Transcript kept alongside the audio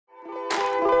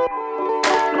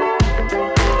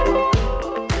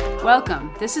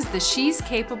Welcome. This is the She's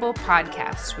Capable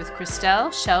podcast with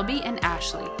Christelle, Shelby, and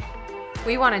Ashley.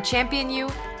 We want to champion you,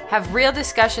 have real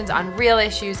discussions on real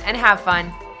issues, and have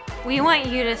fun. We want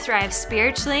you to thrive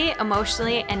spiritually,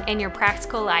 emotionally, and in your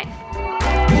practical life.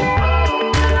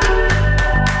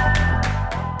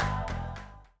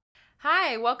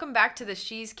 Hi, welcome back to the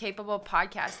She's Capable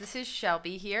podcast. This is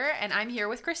Shelby here, and I'm here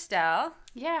with Christelle.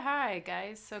 Yeah, hi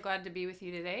guys. So glad to be with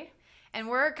you today. And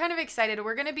we're kind of excited.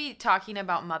 We're going to be talking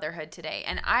about motherhood today.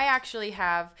 And I actually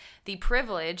have the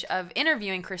privilege of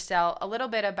interviewing Christelle a little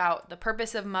bit about the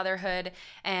purpose of motherhood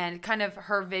and kind of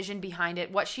her vision behind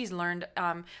it, what she's learned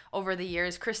over the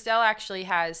years. Christelle actually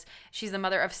she's the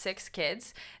mother of 6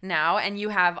 kids now, and you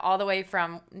have all the way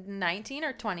from 19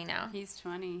 or 20 now? He's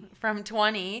 20. From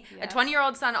 20, yeah. A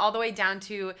 20-year-old son all the way down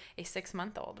to a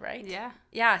 6-month-old, right? Yeah.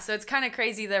 Yeah, so it's kind of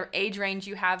crazy the age range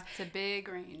you have. It's a big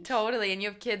range. Totally, and you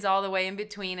have kids all the way in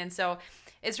between, and so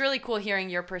it's really cool hearing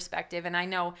your perspective. And I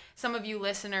know some of you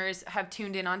listeners have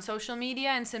tuned in on social media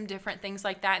and some different things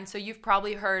like that, and so you've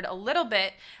probably heard a little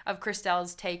bit of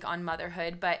Christelle's take on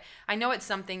motherhood, but I know it's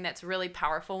something that's really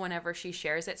powerful whenever she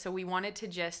shares it, so we wanted to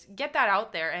just get that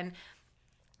out there and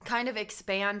kind of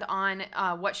expand on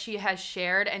what she has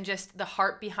shared and just the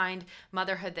heart behind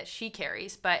motherhood that she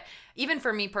carries. But even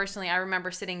for me personally, I remember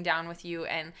sitting down with you,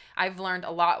 and I've learned a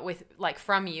lot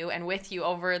from you and with you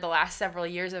over the last several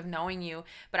years of knowing you.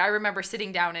 But I remember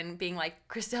sitting down and being like,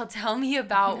 Christelle, tell me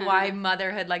about why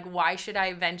motherhood, like why should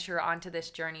I venture onto this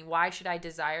journey? Why should I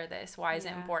desire this? Why is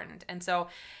it important? And so,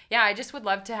 yeah, I just would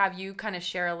love to have you kind of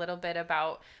share a little bit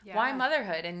about why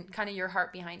motherhood and kind of your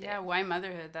heart behind it. Yeah, why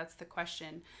motherhood? That's the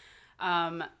question.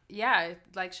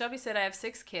 Like Shelby said, I have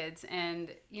 6 kids,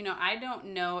 and, I don't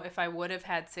know if I would have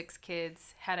had 6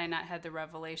 kids had I not had the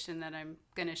revelation that I'm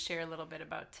going to share a little bit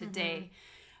about today.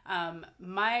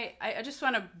 Mm-hmm. I just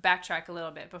want to backtrack a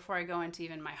little bit before I go into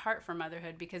even my heart for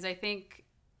motherhood, because I think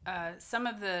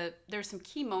there's some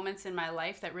key moments in my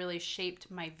life that really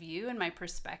shaped my view and my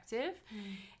perspective.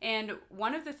 And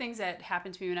one of the things that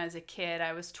happened to me when I was a kid,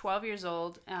 I was 12 years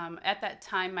old. At that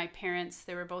time, my parents,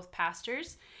 they were both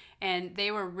pastors, and they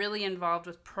were really involved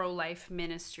with pro-life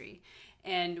ministry.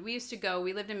 And we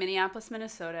lived in Minneapolis,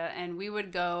 Minnesota, and we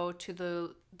would go to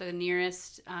the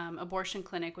nearest abortion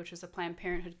clinic, which was a Planned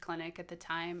Parenthood clinic at the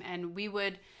time, and we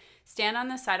would stand on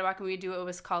the sidewalk, and we would do what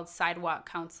was called sidewalk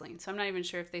counseling. So I'm not even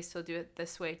sure if they still do it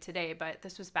this way today, but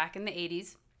this was back in the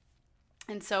 80s.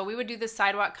 And so we would do the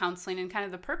sidewalk counseling, and kind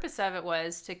of the purpose of it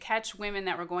was to catch women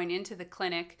that were going into the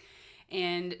clinic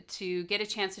and to get a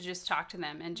chance to just talk to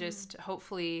them and just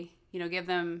hopefully, give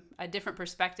them a different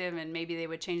perspective, and maybe they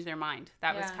would change their mind.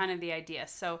 That was kind of the idea.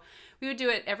 So we would do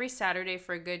it every Saturday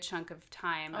for a good chunk of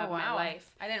time of my life.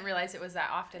 I didn't realize it was that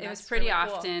often. It was pretty really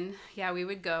often. Cool. Yeah, we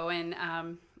would go, and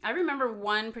I remember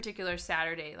one particular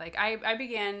Saturday, like I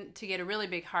began to get a really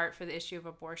big heart for the issue of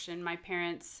abortion. My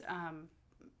parents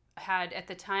had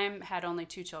only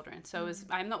 2 children. So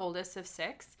I'm the oldest of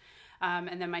 6.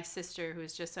 And then my sister, who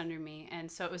was just under me.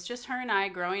 And so it was just her and I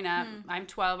growing up. I'm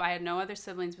 12. I had no other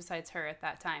siblings besides her at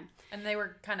that time. And they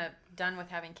were kind of done with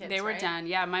having kids, They were done,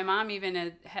 yeah. My mom even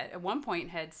had at one point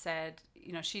had said,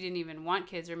 she didn't even want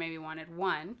kids, or maybe wanted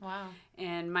 1. Wow.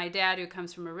 And my dad, who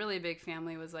comes from a really big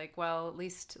family, was like, well, at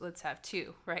least let's have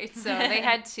 2, right? So they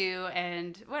had 2,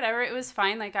 and whatever, it was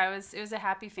fine. Like it was a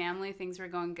happy family. Things were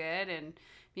going good, and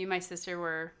me and my sister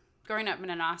were growing up in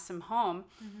an awesome home.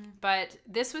 But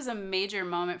this was a major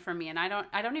moment for me, and I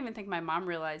don't even think my mom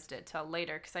realized it till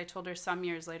later, because I told her some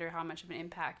years later how much of an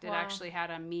impact it actually had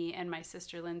on me and my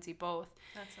sister Lindsay both.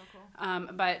 That's so cool.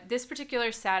 But this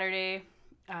particular Saturday,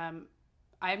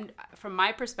 from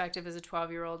my perspective as a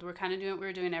 12-year-old, we're kind of doing what we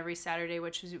were doing every Saturday,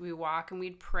 which was we walk and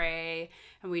we'd pray,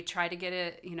 and we'd try to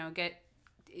get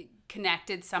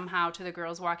connected somehow to the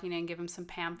girls walking in, give them some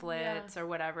pamphlets or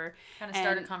whatever. Kind of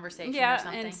start a conversation or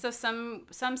something. And so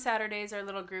some Saturdays, our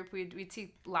little group, we'd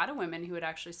see a lot of women who would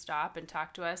actually stop and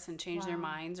talk to us and change their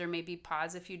minds, or maybe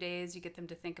pause a few days. You get them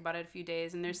to think about it a few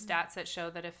days. And there's stats that show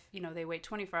that if, they wait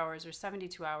 24 hours or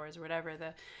 72 hours or whatever,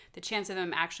 the chance of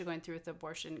them actually going through with the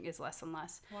abortion is less and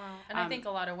less. Wow. And I think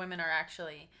a lot of women are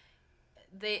actually...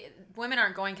 women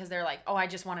aren't going because they're like, oh, I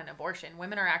just want an abortion.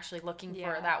 Women are actually looking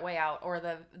for that way out, or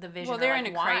the vision. Well, they're in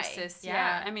a crisis.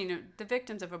 Yeah. I mean, the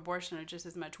victims of abortion are just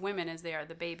as much women as they are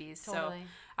the babies. Totally. So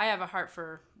I have a heart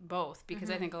for both, because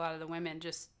I think a lot of the women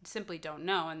just simply don't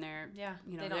know, and they're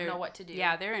they don't know what to do.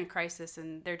 Yeah, they're in crisis,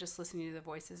 and they're just listening to the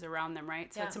voices around them,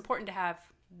 right? So it's important to have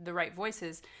the right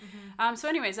voices. So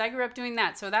anyways, I grew up doing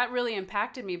that, so that really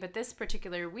impacted me. But this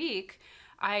particular week,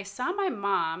 I saw my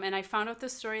mom, and I found out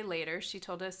this story later. She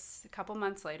told us a couple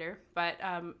months later, but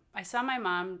I saw my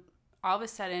mom all of a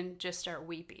sudden just start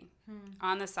weeping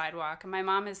on the sidewalk. And my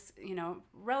mom is,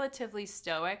 relatively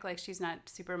stoic, like she's not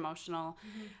super emotional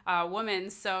woman.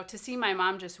 So to see my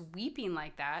mom just weeping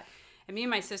like that, and me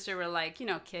and my sister were like,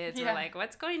 kids were like,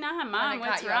 what's going on, Mom?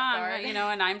 What's wrong?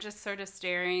 And I'm just sort of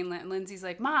staring. Lindsay's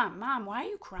like, Mom, why are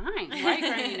you crying? Why are you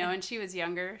crying? And she was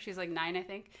younger. She was like 9, I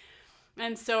think.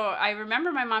 And so I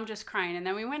remember my mom just crying. And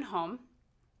then we went home.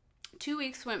 2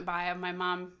 weeks went by of my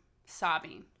mom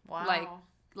sobbing. Wow.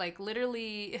 Like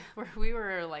literally, we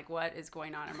were like, what is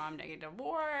going on? Our mom getting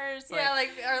divorced. Our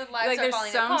lives are falling there's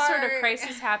some apart. sort of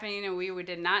crisis happening, and we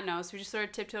did not know. So we just sort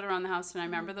of tiptoed around the house. And I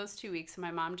remember those 2 weeks, and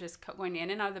my mom just going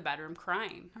in and out of the bedroom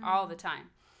crying all the time.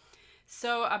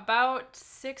 So about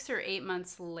 6 or 8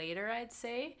 months later, I'd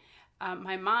say,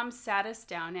 my mom sat us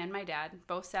down, and my dad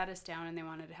both sat us down, and they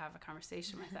wanted to have a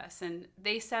conversation with us. And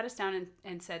they sat us down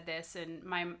and said this, and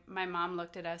my mom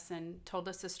looked at us and told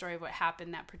us the story of what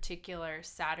happened that particular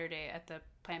Saturday at the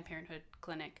Planned Parenthood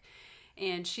clinic.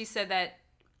 And she said that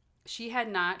she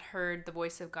had not heard the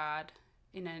voice of God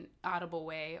in an audible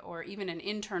way, or even an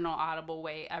internal audible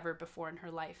way, ever before in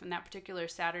her life. And that particular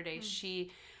Saturday,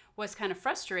 she was kind of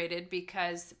frustrated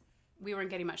because we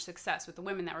weren't getting much success with the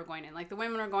women that were going in. Like, the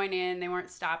women were going in, they weren't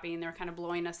stopping, they were kind of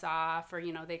blowing us off, or,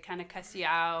 they kind of cuss you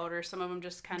out, or some of them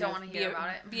just kind of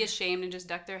be ashamed and just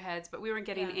duck their heads. But we weren't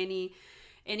getting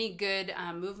any good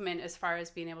movement as far as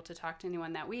being able to talk to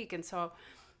anyone that week. And so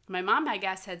my mom, I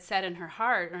guess, had said in her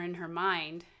heart or in her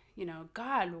mind,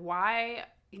 God, why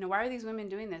are these women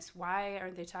doing this? Why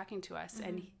aren't they talking to us?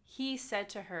 And he said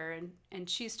to her, and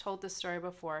she's told this story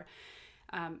before,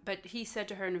 but he said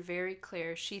to her in a very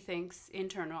clear, she thinks,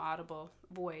 internal, audible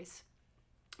voice,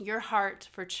 your heart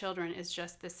for children is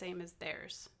just the same as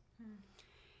theirs.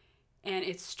 And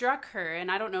it struck her, and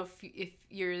I don't know if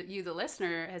you, the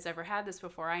listener, has ever had this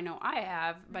before. I know I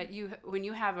have, but when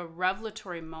you have a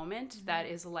revelatory moment that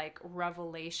is like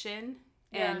revelation,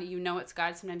 and it's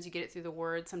God. Sometimes you get it through the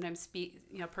word. Sometimes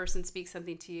a person speaks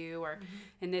something to you, or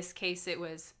in this case, it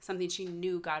was something she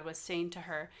knew God was saying to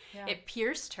her. Yeah. It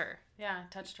pierced her. Yeah,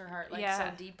 touched her heart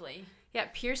so deeply. Yeah,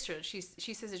 it pierced her. She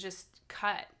says it just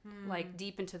cut like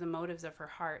deep into the motives of her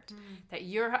heart. That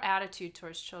your attitude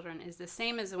towards children is the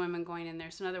same as the women going in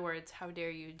there. So in other words, how dare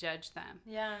you judge them?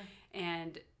 Yeah.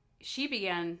 And she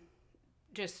began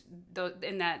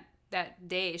in that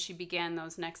day, she began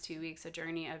those next 2 weeks, a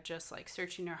journey of just like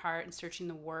searching her heart and searching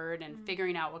the word and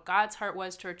figuring out what God's heart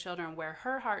was to her children, where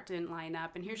her heart didn't line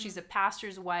up. And here she's a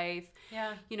pastor's wife.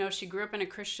 Yeah. She grew up in a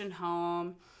Christian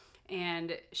home,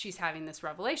 and she's having this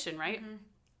revelation, right?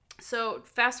 So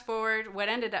fast forward, what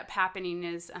ended up happening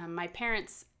is my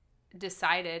parents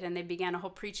decided, and they began a whole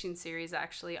preaching series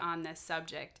actually on this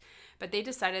subject, but they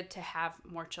decided to have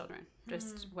more children,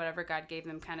 just whatever God gave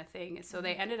them kind of thing. So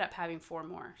they ended up having 4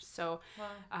 more. So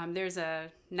there's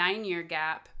a 9-year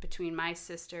gap between my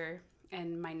sister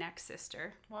and my next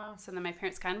sister. Wow. So then my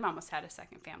parents kind of almost had a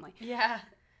second family. Yeah.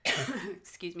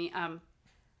 Excuse me.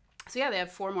 So yeah, they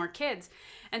have 4 more kids.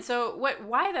 And so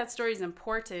why that story is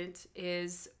important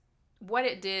is what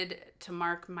it did to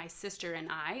Mark, my sister, and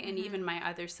I, and even my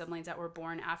other siblings that were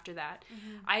born after that.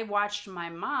 I watched my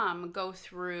mom go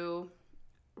through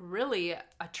really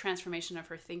a transformation of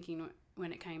her thinking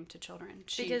when it came to children.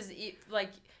 Because, like,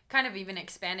 kind of even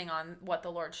expanding on what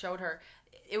the Lord showed her,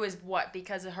 it was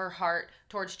because of her heart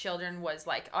towards children was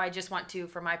like, oh, I just want to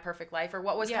for my perfect life, or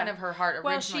what was kind of her heart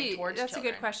originally towards that's children?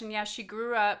 That's a good question. Yeah, she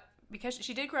grew up, because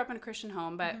she did grow up in a Christian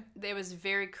home, but it was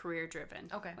very career driven.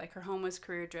 Okay. Like, her home was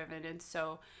career driven. And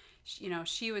so,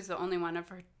 she was the only one of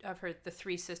her, the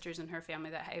 3 sisters in her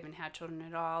family that even had children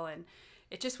at all. And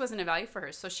it just wasn't a value for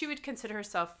her. So she would consider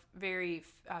herself very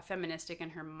feministic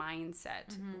in her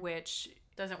mindset, which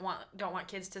don't want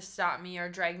kids to stop me or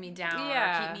drag me down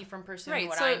or keep me from pursuing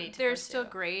what I need to they're pursue. Still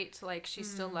great. Like, she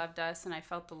still loved us, and I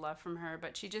felt the love from her,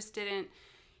 but she just didn't,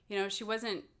 she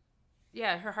wasn't,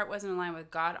 her heart wasn't aligned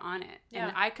with God on it. Yeah.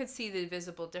 And I could see the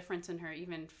visible difference in her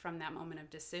even from that moment of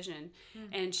decision.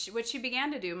 And what she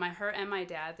began to do, her and my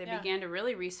dad, they began to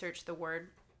really research the word.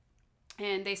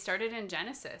 And they started in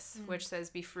Genesis, which says,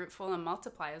 be fruitful and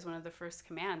multiply is one of the first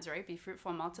commands, right? Be fruitful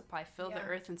and multiply, fill the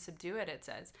earth and subdue it, it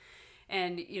says.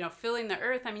 And, filling the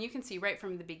earth, I mean, you can see right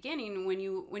from the beginning, when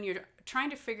you're trying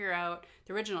to figure out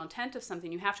the original intent of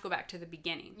something, you have to go back to the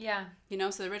beginning. Yeah.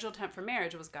 So the original intent for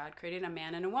marriage was God created a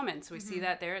man and a woman. So we see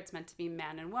that there, it's meant to be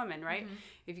man and woman, right?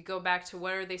 If you go back to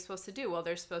what are they supposed to do? Well,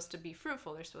 they're supposed to be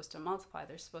fruitful. They're supposed to multiply.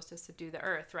 They're supposed to subdue the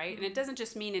earth, right? And it doesn't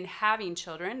just mean in having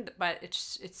children, but it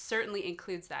certainly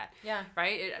includes that. Yeah.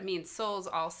 Right? It means souls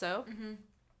also.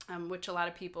 which a lot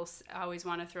of people always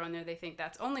want to throw in there. They think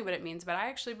that's only what it means, but I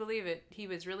actually believe it. He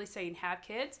was really saying have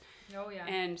kids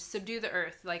and subdue the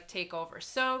earth, like take over.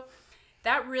 So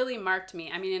that really marked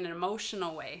me. I mean, in an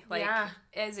emotional way. Like,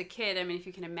 as a kid, I mean, if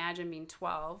you can imagine being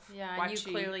 12. Yeah, watching... and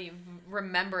you clearly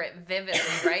remember it vividly,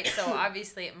 right? So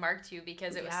obviously it marked you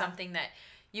because it was something that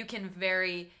you can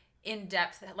very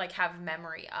in-depth, like, have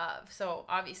memory of. So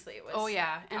obviously it was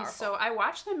powerful. And so I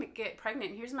watched them get pregnant.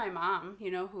 And here's my mom,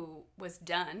 you know, who was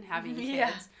done having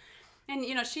kids. And,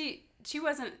 you know, she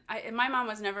wasn't, my mom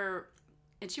was never...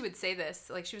 And she would say this,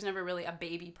 like, she was never really a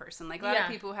baby person. Like, a lot of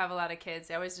people who have a lot of kids,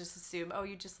 they always just assume, oh,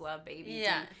 you just love babies.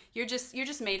 Yeah. And you're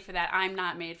just made for that. I'm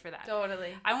not made for that.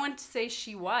 Totally. I want to say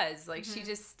she was. Like, she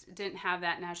just didn't have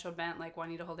that natural bent, like,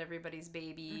 wanting to hold everybody's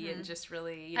baby and just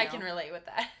really, you know. I can relate with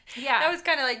that. Yeah. That was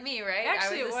kind of like me, right?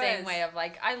 Actually, I was the same way of,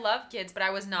 like, I love kids, but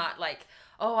I was not, like,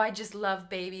 oh, I just love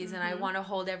babies and I want to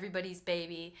hold everybody's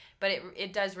baby. But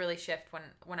it does really shift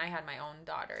when I had my own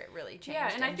daughter. It really changed. Yeah,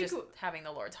 and I think just having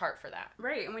the Lord's heart for that.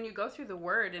 Right, and when you go through the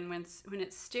Word and when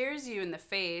it stares you in the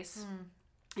face,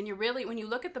 and you really, when you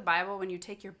look at the Bible, when you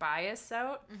take your bias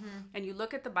out and you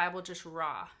look at the Bible just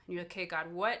raw, and you're like, okay,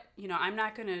 God, what, you know, I'm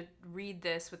not going to read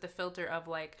this with the filter of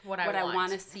like what I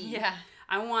want to see. Yeah.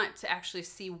 I want to actually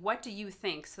see, what do you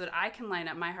think, so that I can line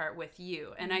up my heart with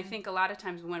you. And I think a lot of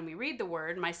times when we read the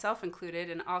Word, myself included,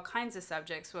 in all kinds of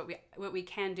subjects, what we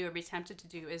can do or be tempted to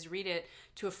do is read it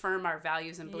to affirm our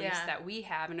values and beliefs that we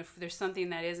have. And if there's something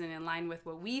that isn't in line with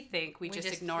what we think, we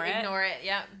just ignore it. Ignore it,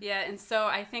 yeah. Yeah, and so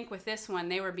I think with this one,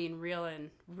 they were being real and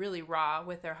really raw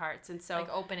with their hearts. And so,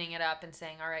 like, opening it up and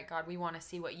saying, all right, God, we want to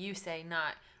see what you say,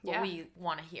 not what we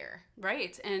want to hear.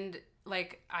 Right, and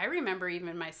like, I remember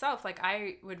even myself, like,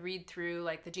 I would read through,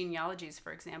 like, the genealogies,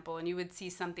 for example, and you would see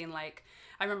something like,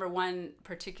 I remember one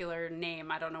particular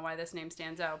name, I don't know why this name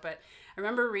stands out, but I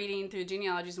remember reading through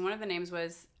genealogies, and one of the names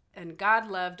was, and God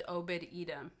loved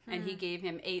Obed-Edom, and he gave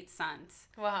him 8 sons.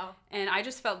 Wow. And I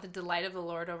just felt the delight of the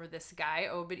Lord over this guy,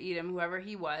 Obed-Edom, whoever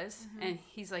he was, and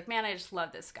he's like, man, I just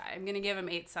love this guy. I'm going to give him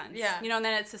 8 sons. Yeah. You know, and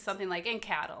then it's just something like, and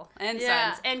cattle, and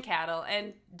sons, and cattle,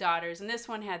 and daughters, and this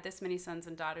one had this many sons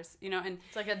and daughters, you know, and...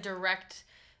 It's like a direct,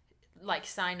 like,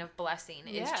 sign of blessing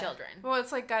is children. Well,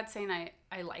 it's like God saying,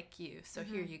 I like you, so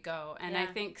here you go. And I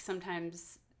think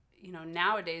sometimes, you know,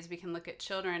 nowadays we can look at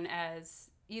children as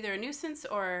either a nuisance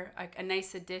or a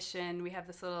nice addition. We have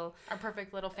this little... Our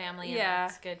perfect little family, and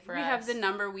that's good for us. We have the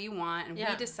number we want, and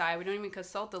we decide. We don't even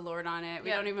consult the Lord on it. We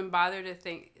don't even bother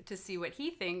to see what he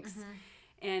thinks.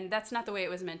 And that's not the way it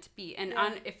was meant to be. And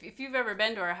if you've ever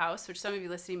been to our house, which some of you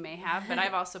listening may have, but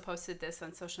I've also posted this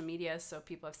on social media so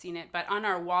people have seen it. But on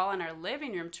our wall in our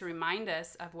living room, to remind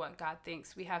us of what God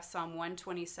thinks, we have Psalm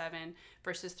 127,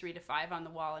 verses 3-5 on the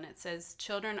wall. And it says,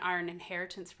 children are an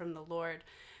inheritance from the Lord,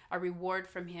 a reward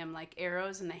from him, like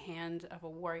arrows in the hand of a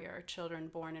warrior, children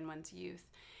born in one's youth.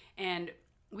 And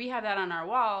we have that on our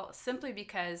wall simply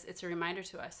because it's a reminder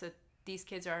to us that these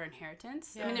kids are our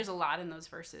inheritance. I mean, there's a lot in those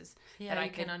verses that I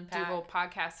could do whole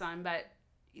podcasts on, but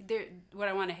what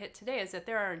I want to hit today is that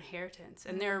they're our inheritance,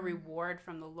 and they're a reward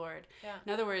from the Lord. Yeah.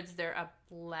 In other words, they're a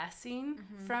blessing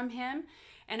from him.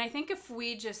 And I think if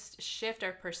we just shift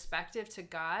our perspective to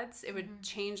God's, it would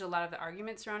change a lot of the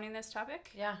arguments surrounding this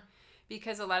topic. Yeah.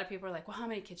 Because a lot of people are like, well, how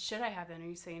many kids should I have then? Are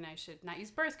you saying I should not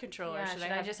use birth control? Yeah, or should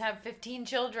I just have 15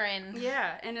 children?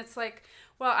 Yeah, and it's like,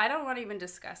 well, I don't want to even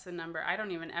discuss a number. I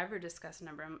don't even ever discuss a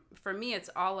number. For me, it's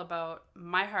all about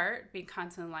my heart being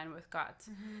constantly in line with God's.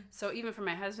 So even for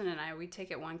my husband and I, we take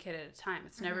it one kid at a time.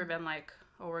 It's never been like,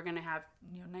 oh, we're going to have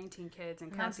 19 kids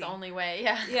and that's the only way,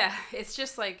 yeah. Yeah, it's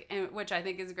just like, which I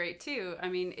think is great too. I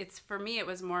mean, for me, it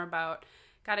was more about,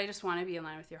 God, I just want to be in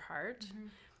line with your heart.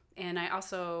 And I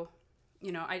also...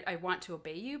 You know, I want to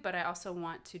obey you, but I also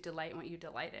want to delight in what you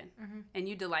delight in. And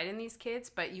you delight in these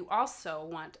kids, but you also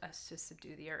want us to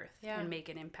subdue the earth and make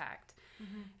an impact.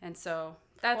 And so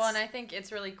that's... Well, and I think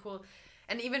it's really cool.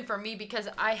 And even for me, because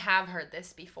I have heard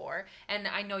this before, and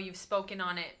I know you've spoken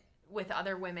on it with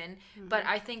other women, but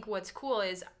I think what's cool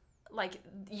is... like,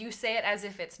 you say it as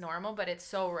if it's normal, but it's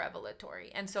so revelatory.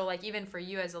 And so, like, even for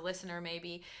you as a listener,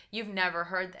 maybe you've never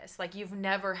heard this. Like, you've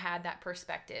never had that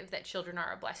perspective that children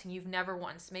are a blessing. You've never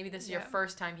once. Maybe this is your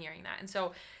first time hearing that. And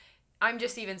so I'm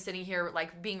just even sitting here,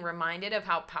 like, being reminded of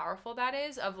how powerful that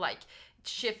is, of, like,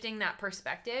 shifting that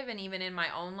perspective. And even in my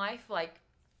own life, like,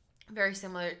 very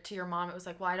similar to your mom, it was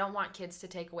like, well, I don't want kids to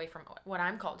take away from what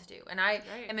I'm called to do. And I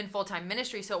am in full-time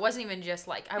ministry, so it wasn't even just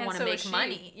like, I want to make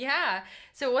money. Yeah.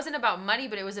 So it wasn't about money,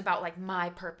 but it was about like my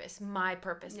purpose.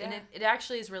 Yeah. And it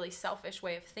actually is a really selfish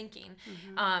way of thinking.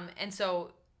 And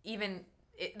so even,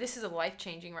 this is a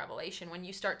life-changing revelation when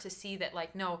you start to see that,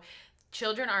 like, no,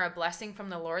 children are a blessing from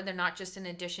the Lord. They're not just an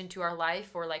addition to our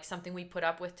life or like something we put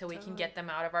up with till we can get them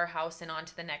out of our house and on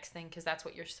to the next thing because that's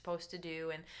what you're supposed to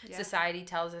do. And society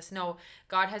tells us, no,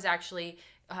 God has actually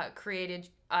created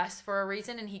us for a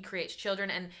reason, and he creates children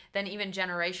and then even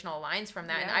generational lines from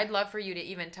that. And I'd love for you to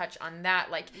even touch on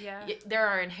that. Like there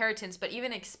are inheritance, but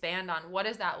even expand on what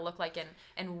does that look like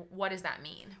and what does that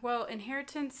mean? Well,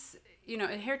 inheritance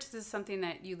is something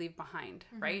that you leave behind,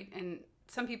 right? And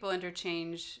some people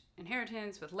interchange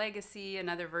inheritance with legacy.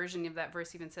 Another version of that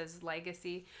verse even says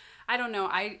legacy. I don't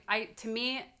know. To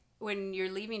me, when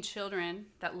you're leaving children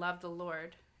that love the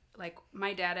Lord, like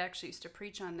my dad actually used to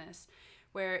preach on this,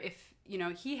 where if,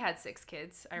 he had 6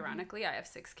 kids, ironically, I have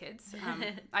 6 kids.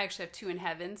 I actually have 2 in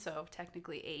heaven, so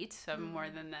technically 8, so I'm more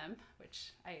than them,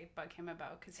 which I bug him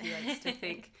about because he likes to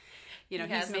think,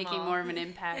 he's making more of an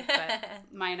impact, but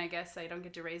mine, I guess, I don't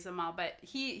get to raise them all. But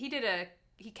he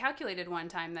calculated one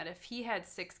time that if he had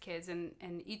 6 kids and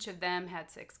each of them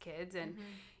had 6 kids and,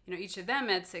 each of them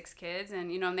had 6 kids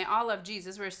and, and they all love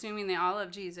Jesus. We're assuming they all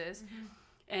love Jesus.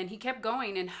 And he kept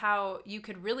going and how you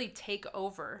could really take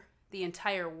over the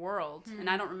entire world. And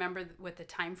I don't remember what the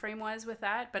time frame was with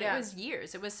that, but it was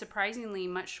years. It was surprisingly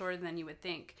much shorter than you would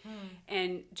think.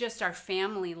 And just our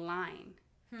family line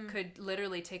could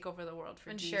literally take over the world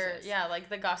for Jesus. Sure, yeah, like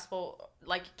the gospel,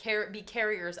 like be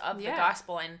carriers of the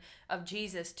gospel and of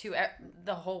Jesus to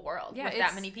the whole world with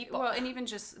that many people. Well, and even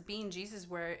just being Jesus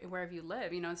wherever you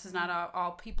live. This is not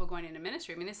all people going into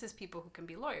ministry. I mean, this is people who can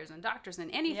be lawyers and doctors and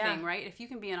anything, right? If you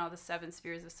can be in all the 7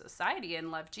 spheres of society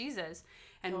and love Jesus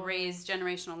and raise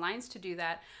generational lines to do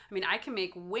that, I mean, I can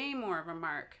make way more of a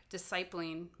mark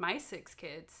discipling my 6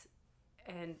 kids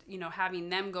and having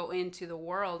them go into the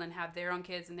world and have their own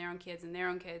kids and their own kids and their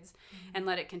own kids and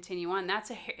let it continue on. That's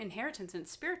an inheritance, and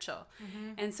it's spiritual.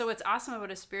 And so what's awesome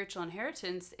about a spiritual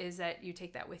inheritance is that you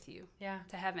take that with you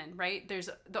to heaven, right? There's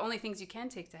the only things you can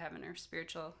take to heaven are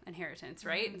spiritual inheritance,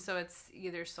 right? And so it's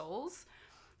either souls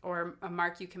or a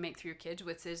mark you can make through your kids,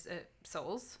 which is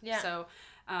souls. So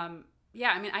I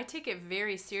mean, I take it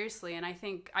very seriously, and I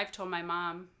think I've told my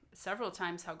mom several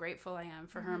times how grateful I am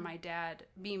for her and my dad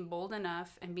being bold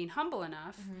enough and being humble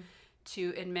enough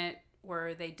to admit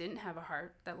where they didn't have a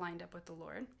heart that lined up with the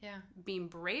Lord. Being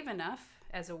brave enough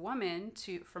as a woman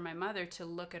for my mother to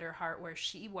look at her heart where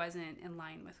she wasn't in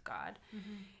line with God.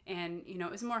 And, it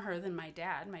was more her than my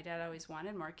dad. My dad always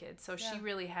wanted more kids. So she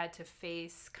really had to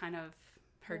face kind of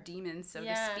her demons, so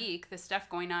to speak, the stuff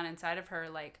going on inside of her,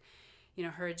 like,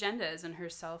 her agendas and her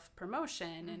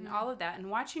self-promotion and all of that.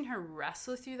 And watching her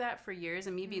wrestle through that for years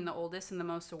and me being the oldest and the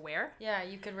most aware. Yeah,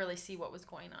 you could really see what was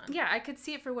going on. Yeah, I could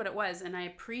see it for what it was. And I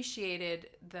appreciated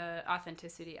the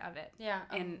authenticity of it. Yeah,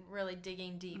 and really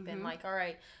digging deep and like, all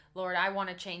right, Lord, I want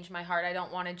to change my heart. I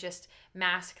don't want to just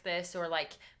mask this or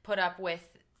like put up with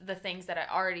the things that I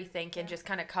already think and just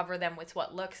kind of cover them with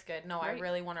what looks good. No, I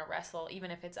really want to wrestle,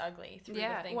 even if it's ugly, through the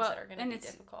things that are going to be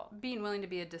difficult. Being willing to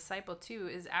be a disciple too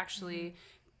is actually,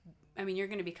 I mean, you're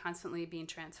going to be constantly being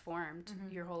transformed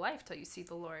your whole life till you see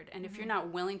the Lord. And if you're not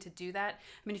willing to do that,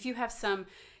 I mean, if you have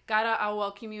God, I'll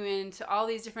welcome you into all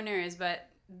these different areas, but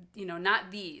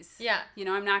not these.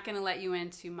 I'm not going to let you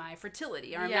into my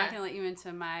fertility, or I'm not going to let you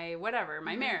into my whatever,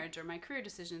 my marriage or my career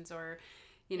decisions, or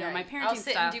my parenting I'll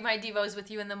sit stuff. and do my devos with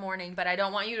you in the morning, but I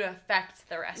don't want you to affect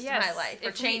the rest of my life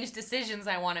or change decisions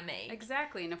I want to make.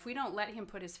 Exactly. And if we don't let him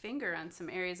put his finger on some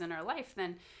areas in our life,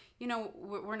 then,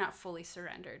 we're not fully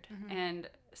surrendered. And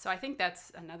so I think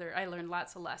that's I learned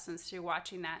lots of lessons through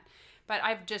watching that. But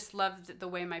I've just loved the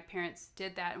way my parents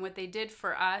did that. And what they did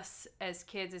for us as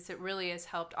kids is it really has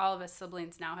helped. All of us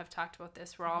siblings now have talked about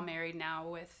this. We're all married now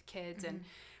with kids. And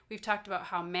we've talked about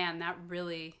how, man, that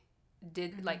really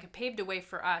did like paved a way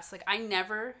for us. Like I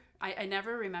never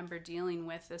remember dealing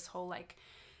with this whole like,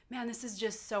 man, this is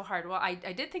just so hard. Well, I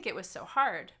did think it was so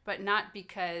hard, but not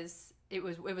because it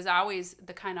was always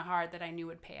the kind of hard that I knew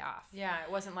would pay off. Yeah,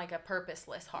 it wasn't like a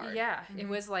purposeless hard. Yeah, it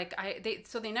was like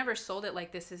they never sold it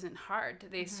like this isn't hard.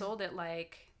 They sold it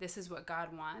like this is what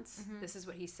God wants. This is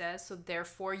what he says. So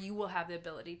therefore you will have the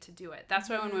ability to do it. That's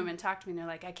why when women talk to me, they're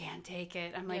like, I can't take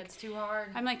it. I'm like, it's too hard.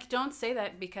 I'm like, don't say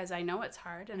that, because I know it's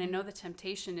hard. And I know the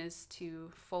temptation is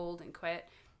to fold and quit,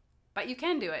 but you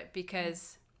can do it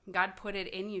because God put it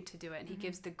in you to do it. And he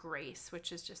gives the grace,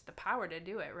 which is just the power to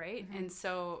do it. Right. And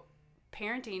so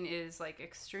parenting is like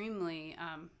extremely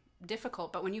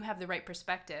difficult, but when you have the right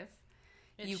perspective,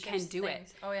 you can do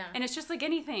it. Oh yeah. And it's just like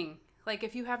anything. Like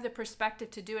if you have the perspective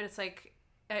to do it, it's like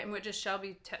and with just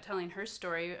Shelby telling her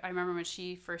story, I remember when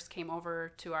she first came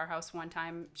over to our house one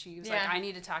time, she was like, I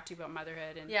need to talk to you about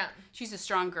motherhood. And she's a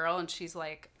strong girl, and she's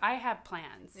like, I have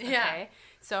plans. Okay.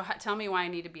 So tell me why I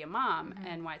need to be a mom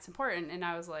and why it's important. And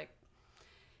I was like,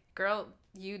 girl,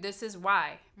 this is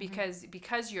why. Because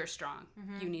you're strong,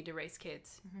 you need to raise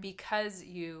kids. Because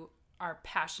you are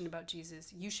passionate about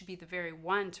Jesus, you should be the very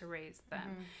one to raise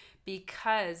them.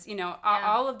 Because, you know,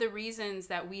 all of the reasons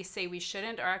that we say we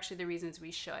shouldn't are actually the reasons we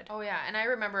should. Oh, yeah. And I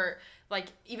remember, like,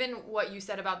 even what you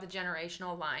said about the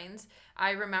generational lines,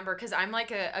 I remember, because I'm like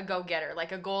a go-getter,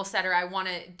 like a goal setter. I want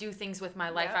to do things with my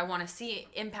life. I want to see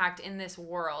impact in this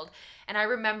world. And I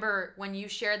remember when you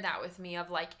shared that with me of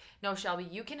like, no, Shelby,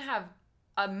 you can have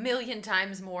a million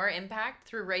times more impact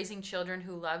through raising children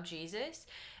who love Jesus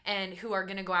and who are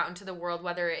going to go out into the world,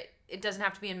 whether it doesn't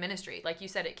have to be in ministry. Like you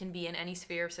said, it can be in any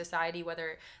sphere of society,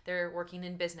 whether they're working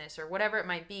in business or whatever it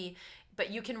might be. But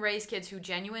you can raise kids who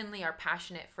genuinely are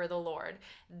passionate for the Lord.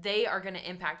 They are going to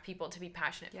impact people to be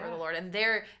passionate for the Lord. And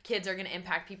their kids are going to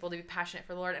impact people to be passionate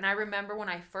for the Lord. And I remember when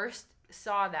I first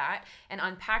saw that and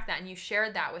unpacked that and you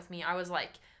shared that with me, I was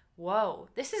like, whoa,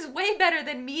 this is way better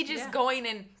than me just going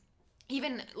and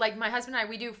even like my husband and I,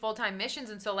 we do full-time missions.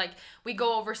 And so like we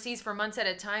go overseas for months at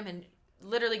a time and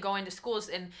literally go into schools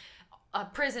and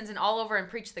prisons and all over and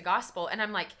preach the gospel. And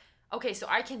I'm like, okay, so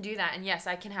I can do that. And yes,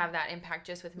 I can have that impact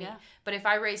just with me. Yeah. But if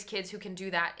I raise kids who can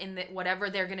do that in whatever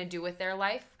they're going to do with their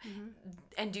life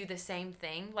and do the same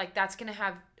thing, like that's going to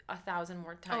have 1,000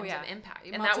 more times of impact.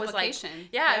 And that was like,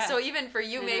 so even for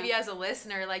you, maybe as a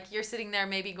listener, like you're sitting there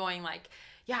maybe going like,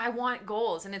 yeah, I want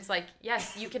goals. And it's like,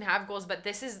 yes, you can have goals, but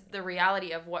this is the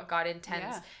reality of what God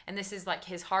intends. And this is like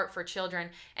his heart for children.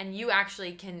 And you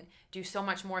actually can do so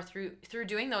much more through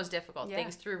doing those difficult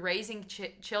things, through raising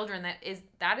children.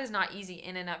 That is not easy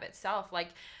in and of itself. Like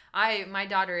my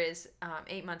daughter is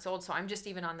 8 months old, so I'm just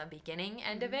even on the beginning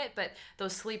end of it. But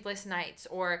those sleepless nights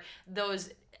or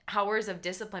those hours of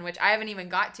discipline, which I haven't even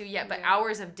got to yet, but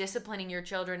hours of disciplining your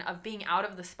children, of being out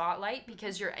of the spotlight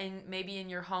because you're maybe in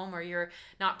your home or you're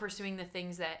not pursuing the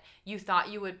things that you thought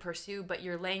you would pursue, but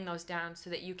you're laying those down so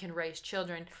that you can raise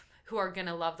children who are going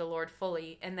to love the Lord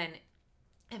fully and then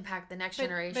impact the next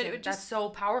generation. But that's so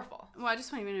powerful. Well, I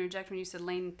just want to interject when you said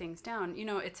laying things down. You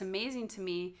know, it's amazing to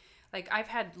me. Like I've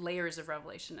had layers of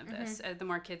revelation of this, the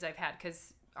more kids I've had,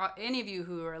 because any of you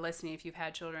who are listening, if you've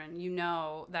had children, you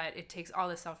know that it takes all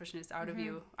the selfishness out of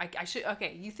you.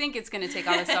 You think it's going to take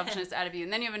all the selfishness out of you,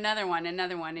 and then you have another one, and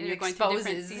you're going through a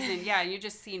different season. Yeah, you're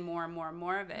just seeing more and more and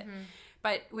more of it.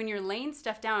 But when you're laying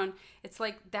stuff down, it's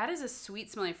like that is a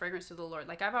sweet smelling fragrance to the Lord.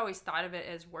 Like I've always thought of it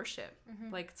as worship.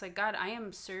 Like it's like, God, I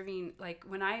am serving. Like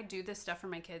when I do this stuff for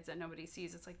my kids that nobody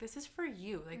sees, it's like, this is for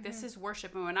you. Like this is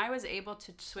worship. And when I was able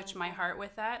to switch my heart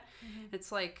with that,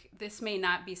 it's like, this may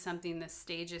not be something the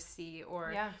stages see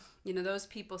or, you know, those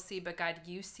people see, but God,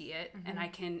 you see it. And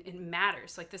it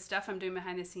matters. Like the stuff I'm doing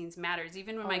behind the scenes matters.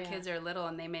 Even when my kids are little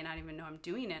and they may not even know I'm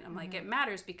doing it. I'm like, it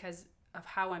matters because of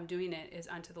how I'm doing it is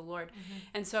unto the Lord.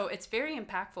 And so it's very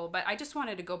impactful. But I just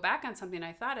wanted to go back on something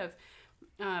I thought of,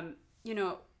 you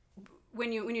know,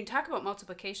 when you talk about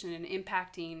multiplication and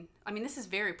impacting, I mean, this is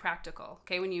very practical.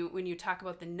 Okay. When you talk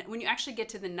about when you actually get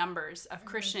to the numbers of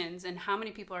Christians and how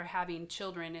many people are having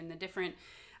children in the different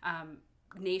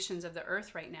nations of the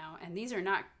earth right now. And these are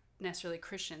not necessarily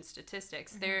Christian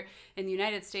statistics. They're in the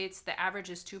United States, the average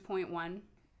is 2.1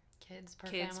 kids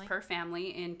per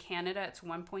family. In Canada, it's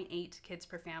 1.8 kids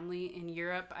per family. In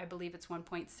Europe, I believe it's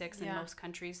 1.6 in most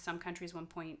countries. Some countries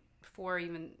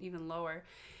 1.4, even lower.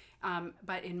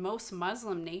 But in most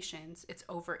Muslim nations, it's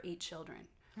over 8 children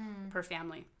per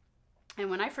family. And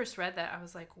when I first read that, I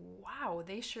was like, wow,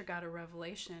 they sure got a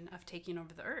revelation of taking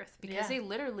over the earth, because they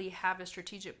literally have a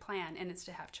strategic plan, and it's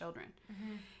to have children.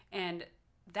 And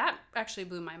that actually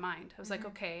blew my mind. I was like,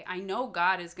 okay, I know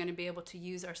God is going to be able to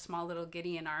use our small little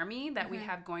Gideon army that we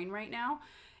have going right now.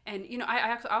 And, you know,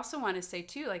 I also want to say,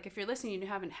 too, like, if you're listening and you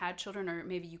haven't had children, or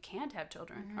maybe you can't have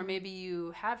children, or maybe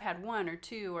you have had 1 or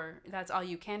 2, or that's all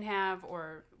you can have,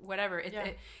 or whatever.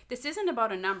 This isn't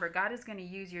about a number. God is going to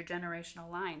use your generational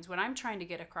lines. What I'm trying to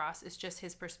get across is just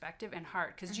his perspective and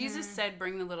heart. Because Jesus said,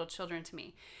 bring the little children to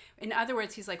me. In other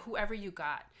words, he's like, whoever you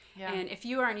got. And if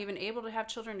you aren't even able to have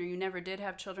children, or you never did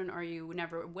have children, or you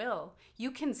never will, you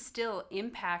can still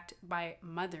impact by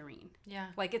mothering.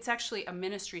 Like, it's actually a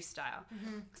ministry style.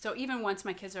 So even once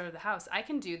my kids are out of the house, I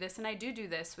can do this, and I do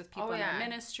this with people in the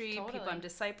ministry, people I'm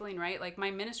discipling, right? Like,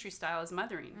 my ministry style is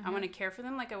mothering. I want to care for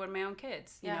them like I would my own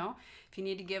kids, you know? If you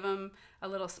need to give them a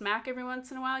little smack every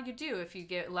once in a while, you do. If you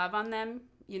love on them,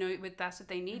 you know, that's what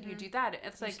they need, you do that.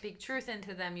 It's you like speak truth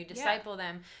into them, you disciple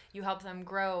them, you help them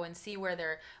grow and see where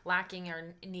they're lacking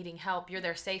or needing help. You're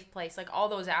their safe place. Like all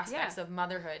those aspects of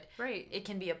motherhood, right? It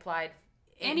can be applied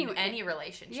in any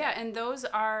relationship. Yeah, and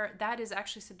that is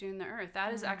actually subduing the earth.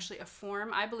 That is actually a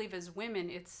form, I believe, as women,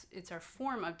 it's our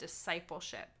form of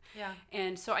discipleship. Yeah.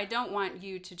 And so I don't want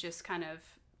you to just kind of,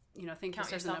 you know, think this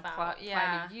doesn't apply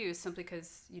to you simply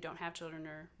because you don't have children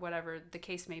or whatever the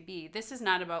case may be. This is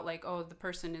not about like, oh, the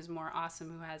person is more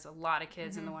awesome who has a lot of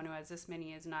kids and the one who has this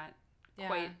many is not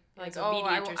quite like, oh,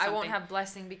 I won't have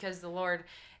blessing because the Lord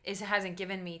hasn't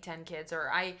given me 10 kids, or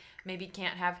I maybe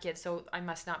can't have kids, so I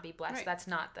must not be blessed. Right. That's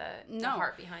not the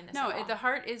heart behind this. No, the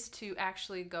heart is to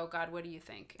actually go, God, what do you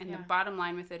think? And the bottom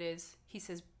line with it is, he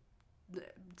says,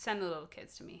 send the little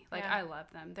kids to me. Like, I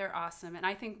love them. They're awesome. And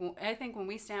I think when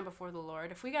we stand before the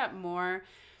Lord, if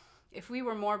we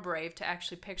were more brave to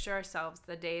actually picture ourselves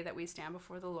the day that we stand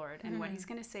before the Lord and what he's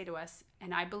going to say to us,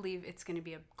 and I believe it's going to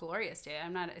be a glorious day.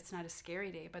 It's not a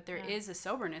scary day, but there is a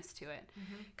soberness to it,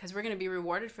 because we're going to be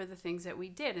rewarded for the things that we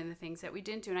did and the things that we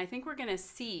didn't do. And I think we're going to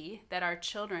see that our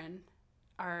children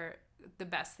are the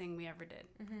best thing we ever did.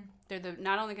 They're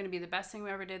not only going to be the best thing we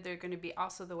ever did, they're going to be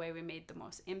also the way we made the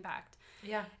most impact.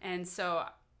 Yeah. And so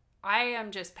I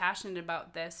am just passionate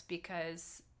about this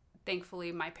because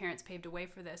thankfully my parents paved a way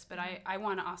for this, but I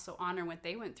want to also honor what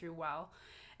they went through well,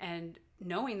 and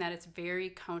knowing that it's very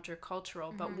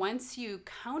countercultural, but once you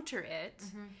counter it,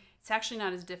 it's actually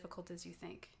not as difficult as you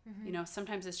think. You know,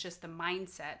 sometimes it's just the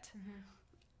mindset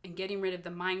and getting rid of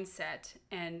the mindset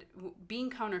and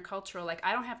being countercultural. Like,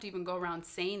 I don't have to even go around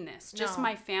saying this. Just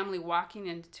my family walking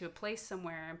into a place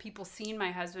somewhere and people seeing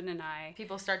my husband and I.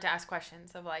 People start to ask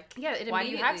questions of like, why do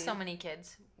you have so many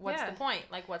kids? What's the point?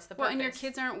 Like, what's the purpose? Well, and your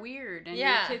kids aren't weird. And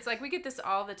your kids, like, we get this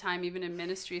all the time, even in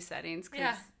ministry settings,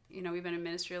 because, you know, we've been in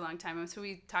ministry a long time. And so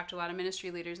we talk to a lot of ministry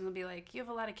leaders and they'll be like, you have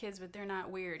a lot of kids, but they're not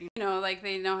weird. You know, like,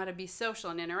 they know how to be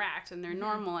social and interact, and they're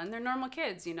normal, and they're normal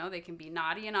kids. You know, they can be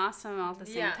naughty and awesome all at the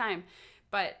same time.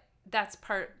 But that's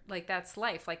that's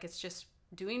life. Like, it's just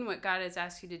doing what God has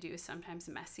asked you to do is sometimes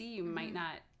messy. You might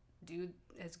not do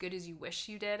as good as you wish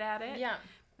you did at it. Yeah.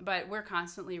 But we're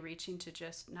constantly reaching to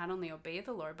just not only obey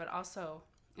the Lord, but also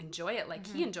enjoy it like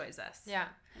he enjoys us. Yeah.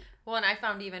 Well, and I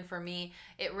found even for me,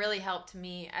 it really helped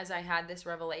me as I had this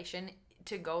revelation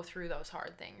to go through those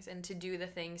hard things and to do the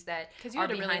things that because you had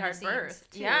a really hard birth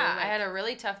too. Yeah, I had a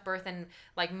really tough birth and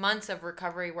like months of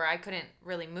recovery where I couldn't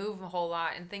really move a whole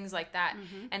lot and things like that.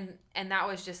 And that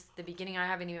was just the beginning. I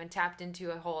haven't even tapped into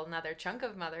a whole another chunk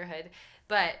of motherhood,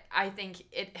 but I think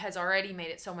it has already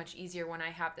made it so much easier when I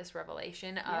have this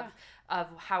revelation of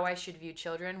how I should view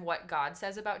children, what God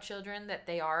says about children, that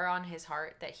they are on his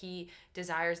heart, that he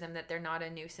desires them, that they're not a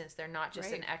nuisance, they're not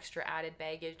just an extra added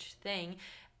baggage thing.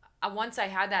 Once I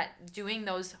had that, doing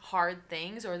those hard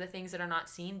things or the things that are not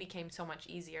seen became so much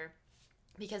easier,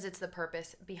 because it's the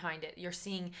purpose behind it. You're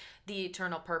seeing the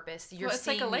eternal purpose. It's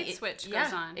like a light switch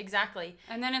goes on. Exactly.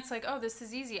 And then it's like, oh, this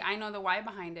is easy. I know the why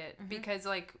behind it, because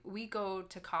like we go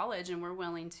to college and we're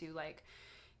willing to like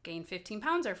gain 15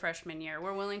 pounds our freshman year.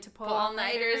 We're willing to pull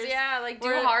all-nighters. Yeah, like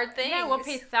do hard things. Yeah, we'll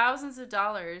pay thousands of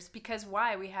dollars because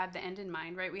why? We have the end in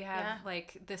mind, right? We have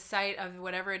like the sight of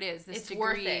whatever it is, this degree. It's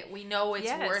worth it. We know it's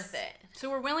worth it.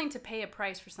 So we're willing to pay a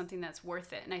price for something that's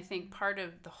worth it. And I think part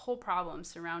of the whole problem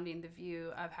surrounding the view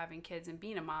of having kids and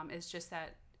being a mom is just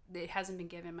that it hasn't been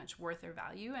given much worth or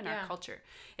value in our culture.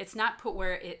 It's not put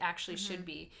where it actually should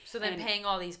be. So then paying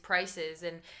all these prices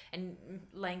and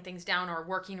laying things down or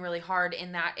working really hard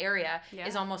in that area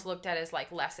is almost looked at as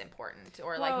like less important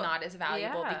or like not as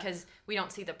valuable because we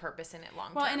don't see the purpose in it long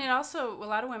term. Well, and it also, a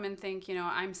lot of women think, you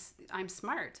know, I'm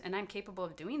smart and I'm capable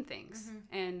of doing things.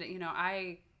 And, you know,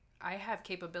 I have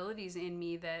capabilities in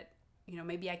me that, you know,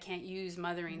 maybe I can't use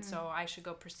mothering, so I should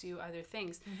go pursue other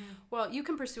things. Well, you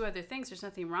can pursue other things. There's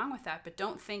nothing wrong with that. But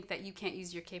don't think that you can't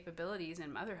use your capabilities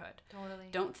in motherhood. Totally.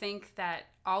 Don't think that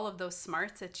all of those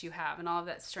smarts that you have and all of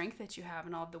that strength that you have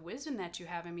and all of the wisdom that you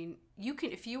have, I mean, you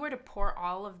can, if you were to pour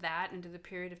all of that into the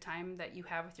period of time that you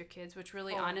have with your kids, which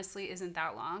really honestly isn't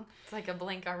that long. It's like a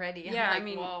blink already. Yeah, like, I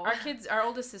mean, whoa. Our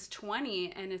oldest is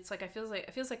 20, and it's like, it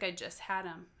feels like I just had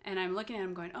him, and I'm looking at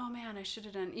him going, oh man, I should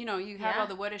have done, you know, you have all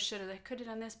the woulda, shoulda, I could have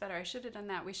done this better, I should have done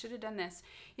that, we should have done this.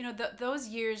 You know, those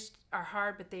years are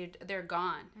hard, but they're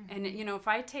gone. And, you know, if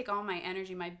I take all my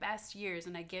energy, my best years,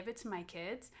 and I give it to my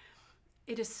kids,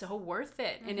 it is so worth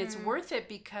it. And it's worth it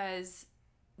because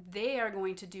they are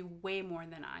going to do way more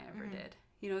than I ever did.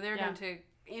 You know, they're going to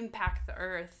impact the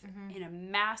earth in a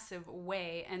massive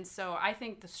way. And so I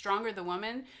think the stronger the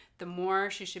woman, the more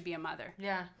she should be a mother.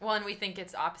 Yeah. Well, and we think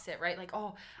it's opposite, right? Like,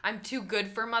 oh, I'm too good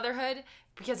for motherhood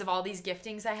because of all these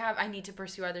giftings I have. I need to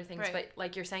pursue other things. Right. But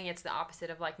like you're saying, it's the opposite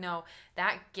of like, no,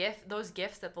 that gift, those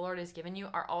gifts that the Lord has given you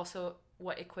are also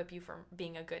what equip you for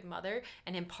being a good mother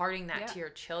and imparting that to your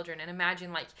children. And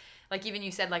imagine like even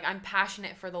you said, like, I'm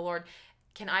passionate for the Lord.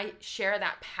 Can I share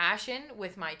that passion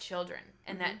with my children?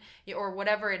 And that, or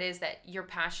whatever it is that you're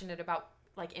passionate about,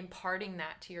 like imparting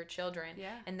that to your children,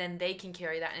 and then they can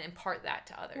carry that and impart that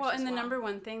to others. Well, and the number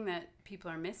one thing that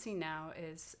people are missing now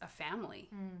is a family,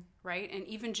 right? And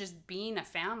even just being a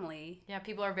family,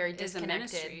 people are very disconnected.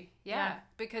 Is a ministry.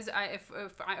 Because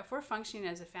if we're functioning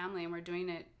as a family and we're doing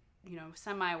it,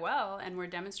 semi well, and we're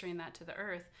demonstrating that to the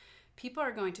earth, people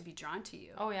are going to be drawn to you.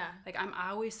 Oh, yeah. Like, I'm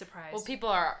always surprised. Well, people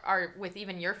are with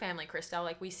even your family, Christelle.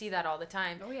 Like, we see that all the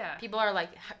time. Oh, yeah. People are like,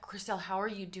 Christelle, how are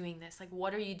you doing this? Like,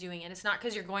 what are you doing? And it's not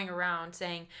because you're going around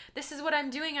saying, this is what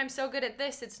I'm doing. I'm so good at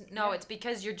this. It's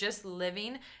because you're just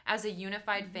living as a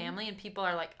unified family. And people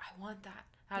are like, I want that.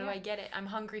 How do I get it? I'm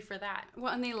hungry for that.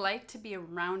 Well, and they like to be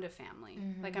around a family.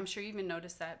 Like, I'm sure you even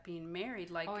noticed that being married.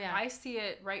 Like, I see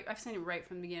it right. I've seen it right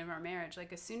from the beginning of our marriage.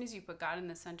 Like, as soon as you put God in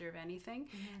the center of anything,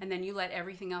 and then you let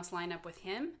everything else line up with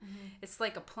Him, it's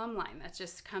like a plumb line that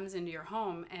just comes into your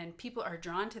home. And people are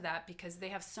drawn to that because they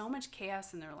have so much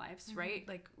chaos in their lives, right?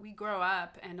 Like, we grow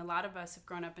up, and a lot of us have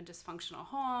grown up in dysfunctional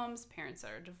homes. Parents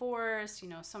are divorced.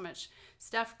 So much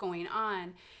stuff going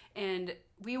on, and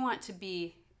we want to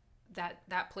be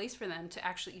that place for them to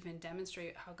actually even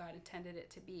demonstrate how God intended it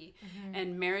to be.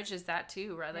 And marriage is that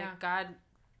too, right? Like, God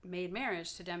made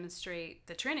marriage to demonstrate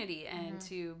the Trinity and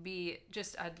to be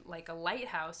just a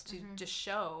lighthouse to just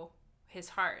show His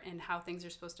heart and how things are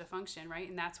supposed to function, right?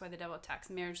 And that's why the devil attacks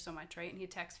marriage so much, right? And he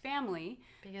attacks family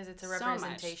because it's a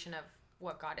representation of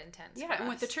what God intends. And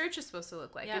what the church is supposed to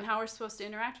look like, and how we're supposed to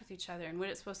interact with each other, and what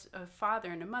it's supposed to, a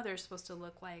father and a mother is supposed to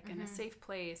look like, and a safe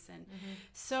place. And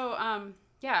so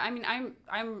I mean,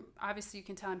 I'm obviously, you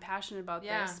can tell I'm passionate about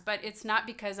this, but it's not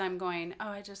because I'm going, oh,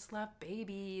 I just love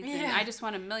babies and I just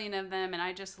want 1 million of them, and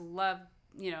I just love,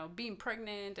 being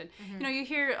pregnant. And, you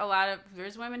hear a lot of,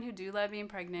 there's women who do love being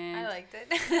pregnant. I liked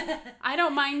it. I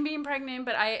don't mind being pregnant,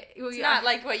 but it's not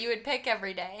like what you would pick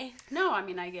every day. No, I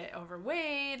mean, I get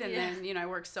overweight, and then, I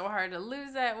work so hard to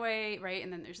lose that weight, right?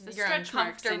 And then there's the stretch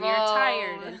marks, and you're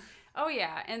tired. And,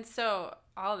 and so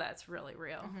all that's really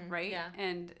real, right? Yeah.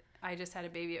 And I just had a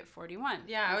baby at 41.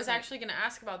 Yeah, I was actually going to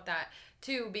ask about that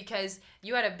too, because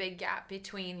you had a big gap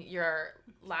between your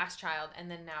last child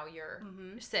and then now your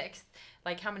sixth.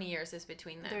 Like, how many years is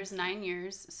between them? There's 9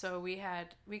 years. So we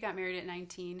got married at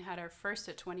 19, had our first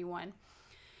at 21.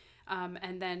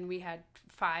 And then we had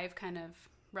 5 kind of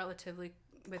relatively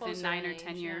within closer 9 or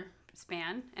 10 year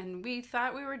span. And we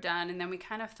thought we were done. And then we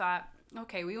kind of thought,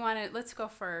 okay, let's go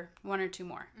for 1 or 2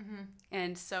 more.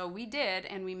 And so we did,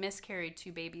 and we miscarried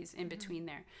 2 babies in between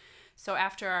there. So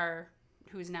after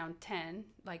who's now 10,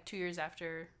 like 2 years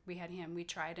after we had him, we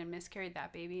tried and miscarried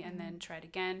that baby, and then tried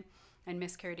again and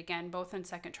miscarried again, both in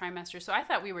second trimester. So I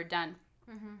thought we were done.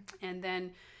 And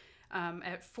then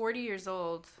at 40 years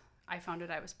old, I found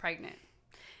out I was pregnant.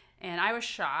 And I was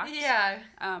shocked. Yeah.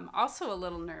 Also a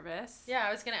little nervous. Yeah,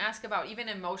 I was going to ask about even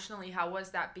emotionally, how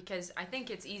was that? Because I think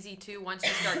it's easy too, once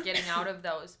you start getting out of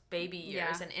those baby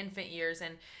years and infant years,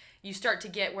 and you start to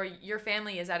get where your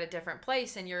family is at a different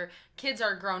place and your kids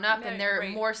are grown up and they're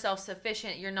more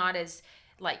self-sufficient. You're not as,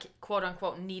 like, quote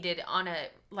unquote needed on a,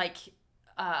 like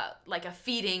a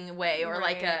feeding way or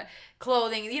like a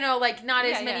clothing, like not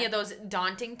as many of those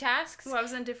daunting tasks. Well, I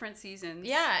was in different seasons.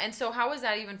 Yeah. And so how was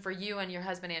that even for you and your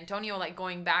husband, Antonio, like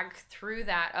going back through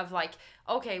that of like,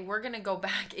 okay, we're going to go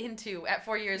back into, at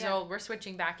 4 years old, we're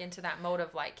switching back into that mode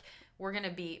of like, we're going to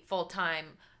be full-time,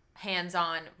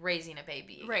 hands-on raising a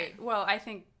baby again. Right. Well, I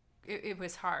think it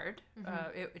was hard.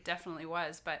 It definitely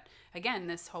was. But again,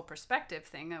 this whole perspective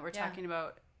thing that we're talking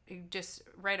about, just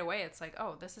right away, it's like,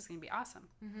 oh, this is going to be awesome.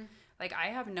 Like, I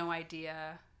have no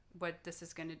idea what this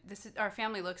is going to, our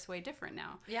family looks way different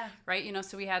now. Yeah. Right.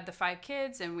 So we had the 5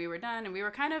 kids and we were done, and we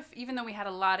were kind of, even though we had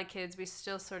a lot of kids, we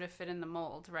still sort of fit in the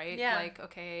mold, right? Yeah. Like,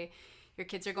 okay, your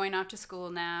kids are going off to school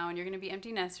now, and you're going to be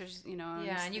empty nesters,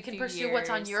 Yeah, and you can pursue what's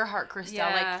on your heart, Christelle.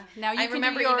 Yeah. Like, now you I can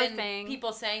remember do your even thing.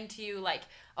 People saying to you, like,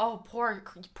 oh, poor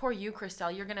you,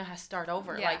 Christelle, you're going to start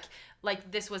over. Yeah.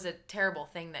 Like this was a terrible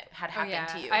thing that had happened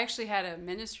to you. I actually had a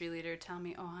ministry leader tell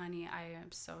me, oh, honey, I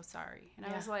am so sorry. And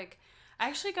I was like, I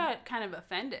actually got kind of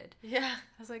offended. Yeah.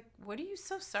 I was like, what are you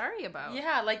so sorry about?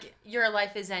 Yeah, like, your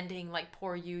life is ending, like,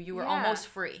 poor you. You were almost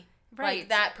free. Right. Like,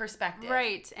 that perspective.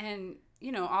 Right. And,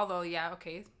 although,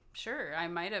 okay, sure, I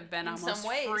might have been In almost some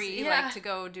ways, free, yeah. like to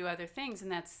go do other things,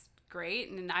 and that's great,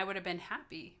 and I would have been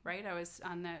happy, right? I was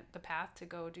on the path to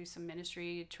go do some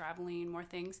ministry, traveling, more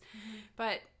things,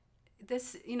 but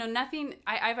this, nothing,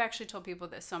 I've actually told people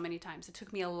this so many times. It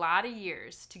took me a lot of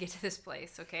years to get to this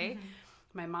place, okay?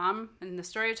 My mom, and the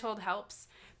story I told helps,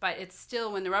 but it's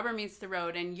still when the rubber meets the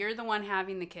road and you're the one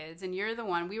having the kids and you're the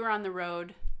one, we were on the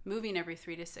road moving every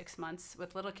 3 to 6 months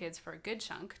with little kids for a good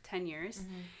chunk, 10 years.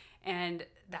 And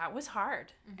that was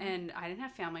hard. And I didn't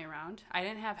have family around. I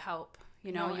didn't have help,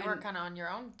 No, you were kind of on your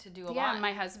own to do a lot. Yeah, and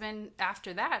my husband,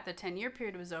 after that, the 10-year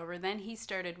period was over. Then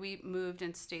we moved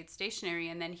and stayed stationary,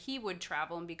 and then he would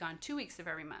travel and be gone 2 weeks of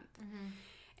every month.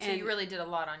 So you really did a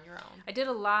lot on your own. I did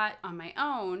a lot on my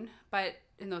own, but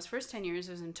in those first 10 years,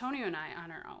 it was Antonio and I on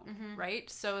our own, right?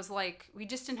 So it was like, we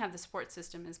just didn't have the support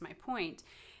system is my point.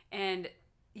 And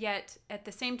yet, at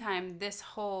the same time,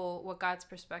 what God's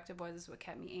perspective was is what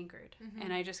kept me anchored.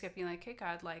 And I just kept being like, hey,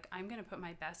 God, like, I'm going to put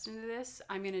my best into this.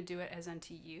 I'm going to do it as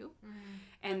unto you.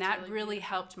 And That's that really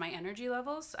helped my energy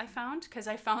levels, I found, because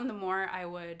I found the more I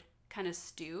would kind of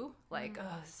stew, like,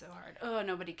 oh, it's so hard. Oh,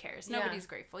 nobody cares. Nobody's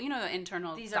grateful. The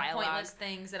internal These dialogue. are pointless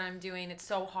things that I'm doing. It's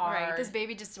so hard. Right. This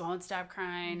baby just won't stop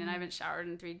crying, and I haven't showered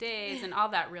in 3 days, and all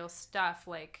that real stuff.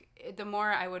 Like, the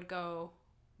more I would go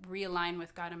realign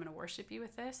with God, I'm going to worship you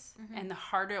with this. And the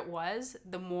harder it was,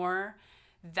 the more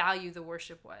value the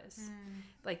worship was.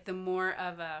 Like, the more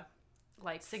of a,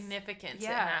 like, significance it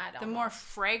yeah, had. the more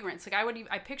fragrance. Like,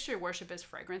 I picture worship as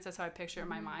fragrance. That's how I picture it in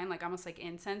my mind. Like, almost like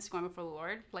incense going before the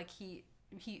Lord. Like, he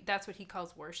that's what he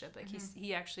calls worship. Like,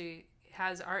 he actually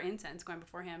has our incense going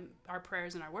before him, our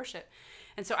prayers and our worship.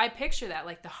 And so I picture that,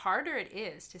 like, the harder it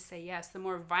is to say yes, the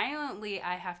more violently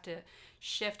I have to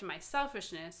shift my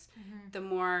selfishness, the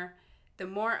more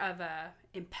of a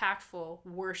impactful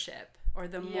worship, or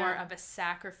the more of a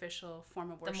sacrificial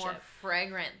form of worship, the more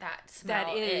fragrant that smell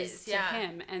that is to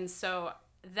him. And so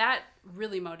that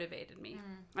really motivated me.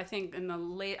 I think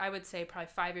I would say probably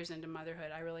 5 years into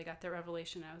motherhood, I really got that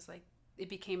revelation. I was like, it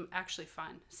became actually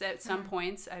fun. So at some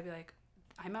points, I'd be like,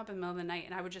 I'm up in the middle of the night,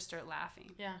 and I would just start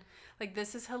laughing. Yeah. Like,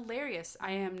 this is hilarious.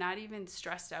 I am not even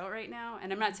stressed out right now.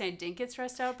 And I'm not saying I didn't get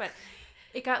stressed out, but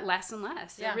it got less and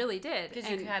less. Yeah. It really did.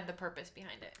 Because you had the purpose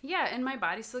behind it. Yeah, and my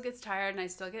body still gets tired, and I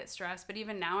still get stressed. But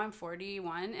even now, I'm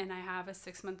 41, and I have a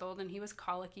 6-month-old, and he was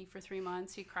colicky for 3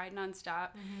 months. He cried nonstop.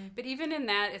 But even in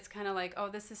that, it's kind of like, oh,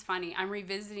 this is funny. I'm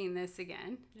revisiting this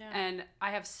again. Yeah. And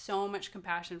I have so much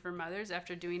compassion for mothers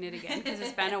after doing it again, because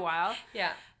it's been a while.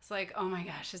 Yeah. It's like, oh my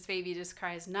gosh, this baby just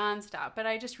cries nonstop. But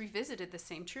I just revisited the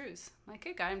same truths. I'm like,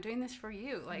 hey, God, I'm doing this for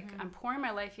you. Like, I'm pouring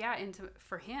my life,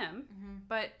 for him.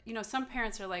 But, some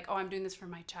parents are like, oh, I'm doing this for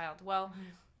my child. Well,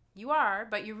 you are,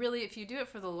 but you really, if you do it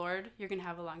for the Lord, you're going to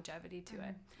have a longevity to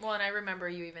it. Well, and I remember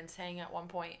you even saying at one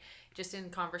point, just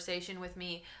in conversation with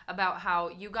me, about how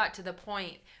you got to the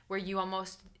point where you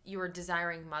were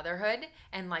desiring motherhood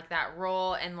and, like, that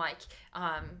role and, like,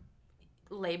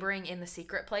 laboring in the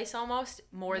secret place almost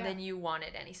more than you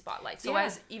wanted any spotlight. So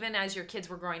even as your kids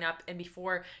were growing up and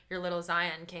before your little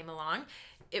Zion came along,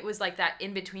 it was like that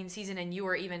in between season, and you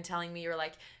were even telling me, you were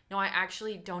like, no, I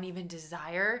actually don't even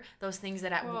desire those things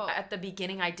that at the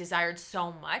beginning I desired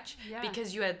so much,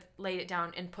 because you had laid it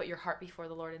down and put your heart before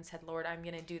the Lord and said, Lord, I'm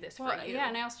going to do this for you. Yeah,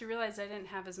 and I also realized I didn't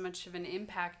have as much of an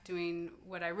impact doing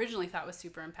what I originally thought was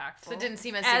super impactful. So it didn't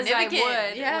seem as significant.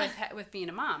 I would with being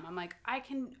a mom. I'm like, I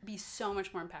can be so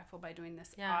much more impactful by doing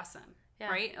this. Awesome. Yeah.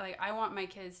 Right? Like, I want my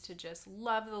kids to just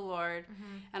love the Lord,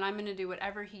 and I'm going to do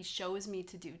whatever he shows me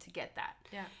to do to get that.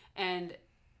 Yeah. And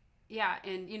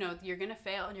you're going to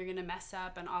fail and you're going to mess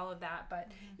up and all of that,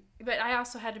 but I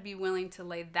also had to be willing to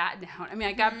lay that down. I mean,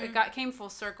 it came full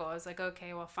circle. I was like,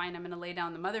 okay, well, fine, I'm going to lay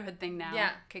down the motherhood thing now. Yeah.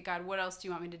 Okay, God, what else do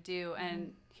you want me to do?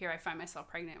 And here I find myself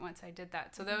pregnant once I did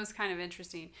that. So that was kind of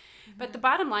interesting. But the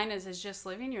bottom line is just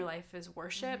living your life as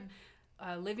worship.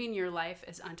 Living your life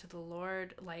as unto the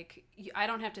Lord. Like, I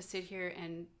don't have to sit here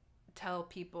and tell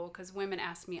people, because women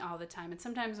ask me all the time, and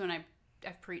sometimes when I've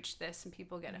preached this and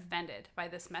people get offended by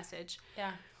this message,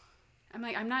 I'm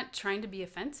like, I'm not trying to be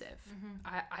offensive.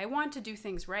 I want to do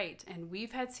things right, and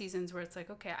we've had seasons where it's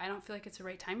like, okay, I don't feel like it's the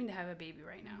right timing to have a baby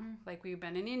right now. Like, we've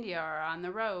been in India or on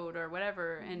the road or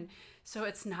whatever, and so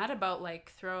it's not about,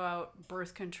 like, throw out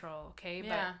birth control, okay?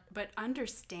 But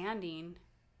understanding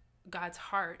God's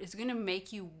heart is going to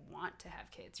make you want to have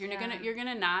kids. You're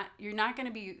not going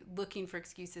to be looking for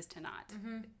excuses to not.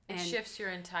 It shifts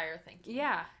your entire thinking.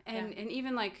 Yeah. And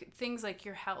even, like, things like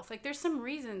your health. Like, there's some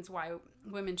reasons why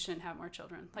women shouldn't have more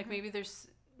children. Like, maybe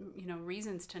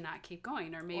reasons to not keep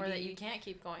going, or maybe or that you can't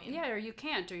keep going. Yeah, or you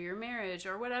can't, or your marriage,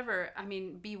 or whatever. I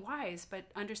mean, be wise, but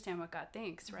understand what God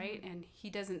thinks, right? And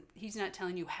he's not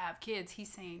telling you have kids.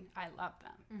 He's saying, I love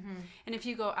them. And if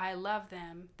you go, I love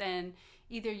them, then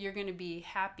either you're going to be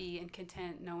happy and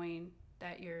content knowing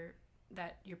that you're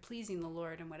pleasing the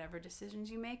Lord in whatever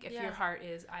decisions you make. If your heart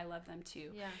is, I love them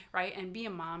too, right? And be a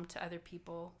mom to other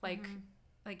people.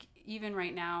 Like even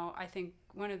right now, I think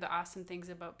one of the awesome things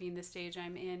about being the stage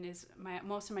I'm in is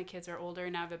most of my kids are older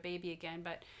and I have a baby again.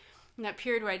 But in that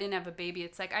period where I didn't have a baby,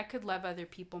 it's like I could love other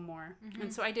people more.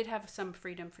 And so I did have some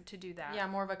freedom to do that. Yeah,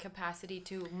 more of a capacity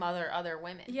to mother other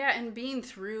women. Yeah, and being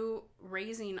through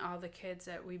raising all the kids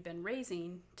that we've been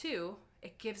raising too,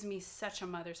 it gives me such a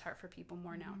mother's heart for people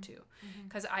more now too,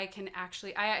 because I can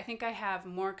actually, I think I have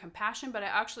more compassion, but I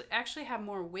actually have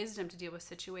more wisdom to deal with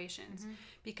situations,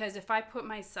 because if I put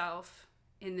myself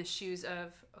in the shoes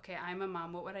of, okay, I'm a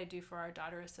mom, what would I do for our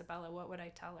daughter Isabella? What would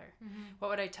I tell her? What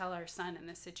would I tell our son in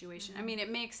this situation? I mean,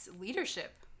 it makes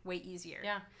leadership way easier.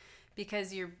 Yeah,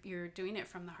 because you're doing it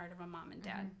from the heart of a mom and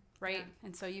dad, right? Yeah.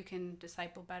 And so you can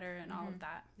disciple better and all of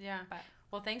that. Yeah.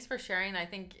 Well, thanks for sharing. I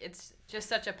think it's just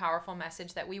such a powerful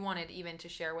message that we wanted even to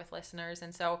share with listeners.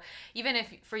 And so even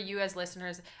if for you as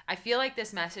listeners, I feel like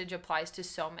this message applies to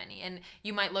so many. And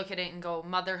you might look at it and go,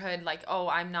 motherhood, like, oh,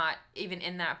 I'm not even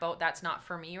in that boat. That's not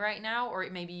for me right now. Or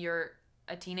maybe you're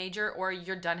a teenager or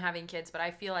you're done having kids. But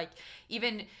I feel like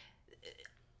even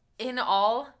in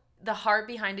all, the heart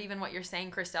behind even what you're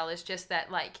saying, Christelle, is just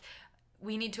that, like,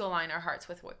 we need to align our hearts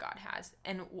with what God has.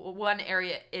 And one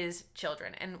area is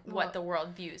children and what the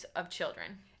world views of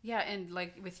children. Yeah, and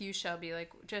like with you, Shelby, like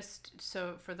just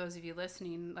so for those of you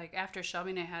listening, like after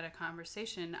Shelby and I had a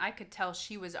conversation, I could tell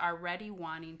she was already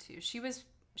wanting to.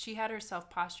 She had herself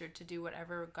postured to do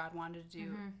whatever God wanted to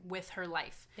do with her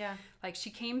life. Yeah. Like she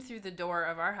came through the door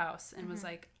of our house and was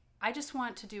like, I just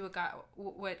want to do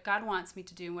what God wants me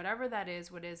to do, and whatever that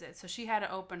is, what is it? So she had an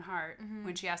open heart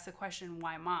when she asked the question,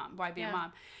 why mom? Why be a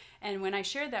mom? And when I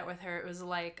shared that with her, it was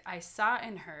like I saw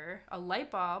in her a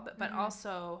light bulb, but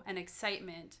also an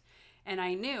excitement. And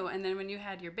I knew. And then when you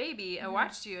had your baby, I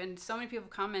watched you, and so many people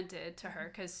commented to her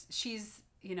because she's,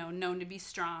 known to be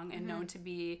strong and known to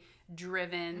be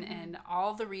driven and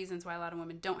all the reasons why a lot of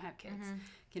women don't have kids,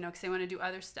 because they want to do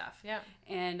other stuff. Yeah.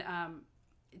 And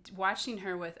watching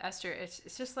her with Esther, it's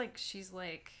just like she's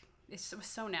like, it was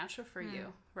so natural for you,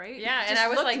 right? Yeah, and I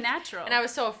was like natural, and I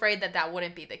was so afraid that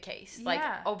wouldn't be the case. Like,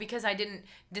 because I didn't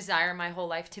desire my whole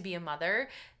life to be a mother,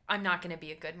 I'm not going to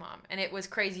be a good mom. And it was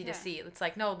crazy to see. It's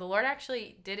like, no, the Lord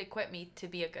actually did equip me to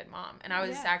be a good mom, and I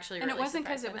was actually really and it wasn't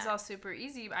because it was all super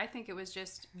easy. I think it was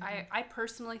just I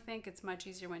personally think it's much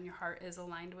easier when your heart is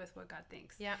aligned with what God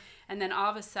thinks. Yeah, and then all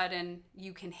of a sudden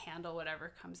you can handle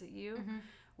whatever comes at you.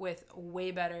 With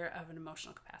way better of an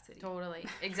emotional capacity. Totally.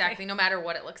 Exactly. No matter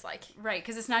what it looks like. Right.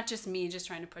 Because it's not just me just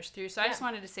trying to push through. So I just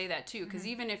wanted to say that too. Because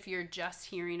even if you're just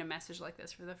hearing a message like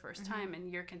this for the first time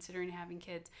and you're considering having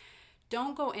kids,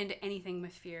 don't go into anything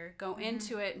with fear. Go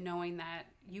into it knowing that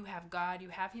you have God, you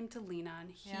have Him to lean on.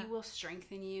 He will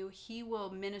strengthen you. He will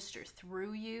minister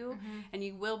through you, and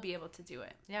you will be able to do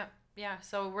it. Yeah. Yeah,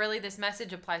 so really this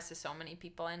message applies to so many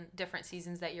people in different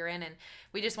seasons that you're in, and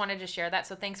we just wanted to share that.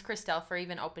 So thanks, Christelle, for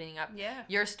even opening up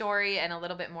your story and a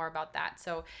little bit more about that.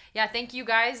 So yeah, thank you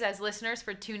guys as listeners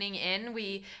for tuning in.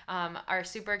 We are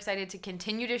super excited to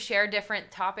continue to share different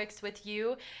topics with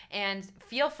you, and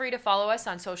feel free to follow us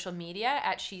on social media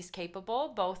at She's Capable,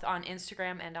 both on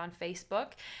Instagram and on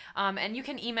Facebook. And you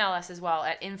can email us as well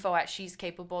at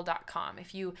info@shescapable.com.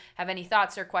 If you have any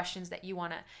thoughts or questions that you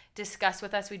want to discuss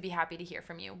with us, we'd be happy to hear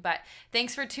from you. But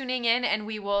thanks for tuning in, and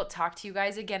we will talk to you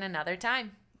guys again another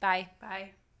time. Bye.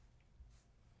 Bye.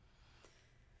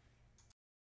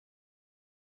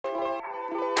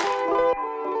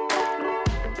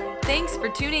 Thanks for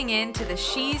tuning in to the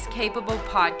She's Capable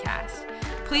podcast.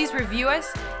 Please review us,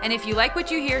 and if you like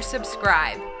what you hear,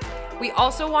 subscribe. We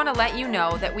also want to let you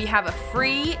know that we have a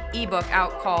free ebook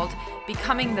out called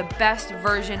Becoming the Best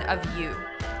Version of You.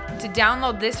 To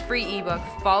download this free ebook,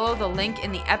 follow the link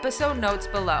in the episode notes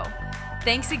below.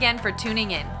 Thanks again for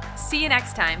tuning in. See you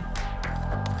next time.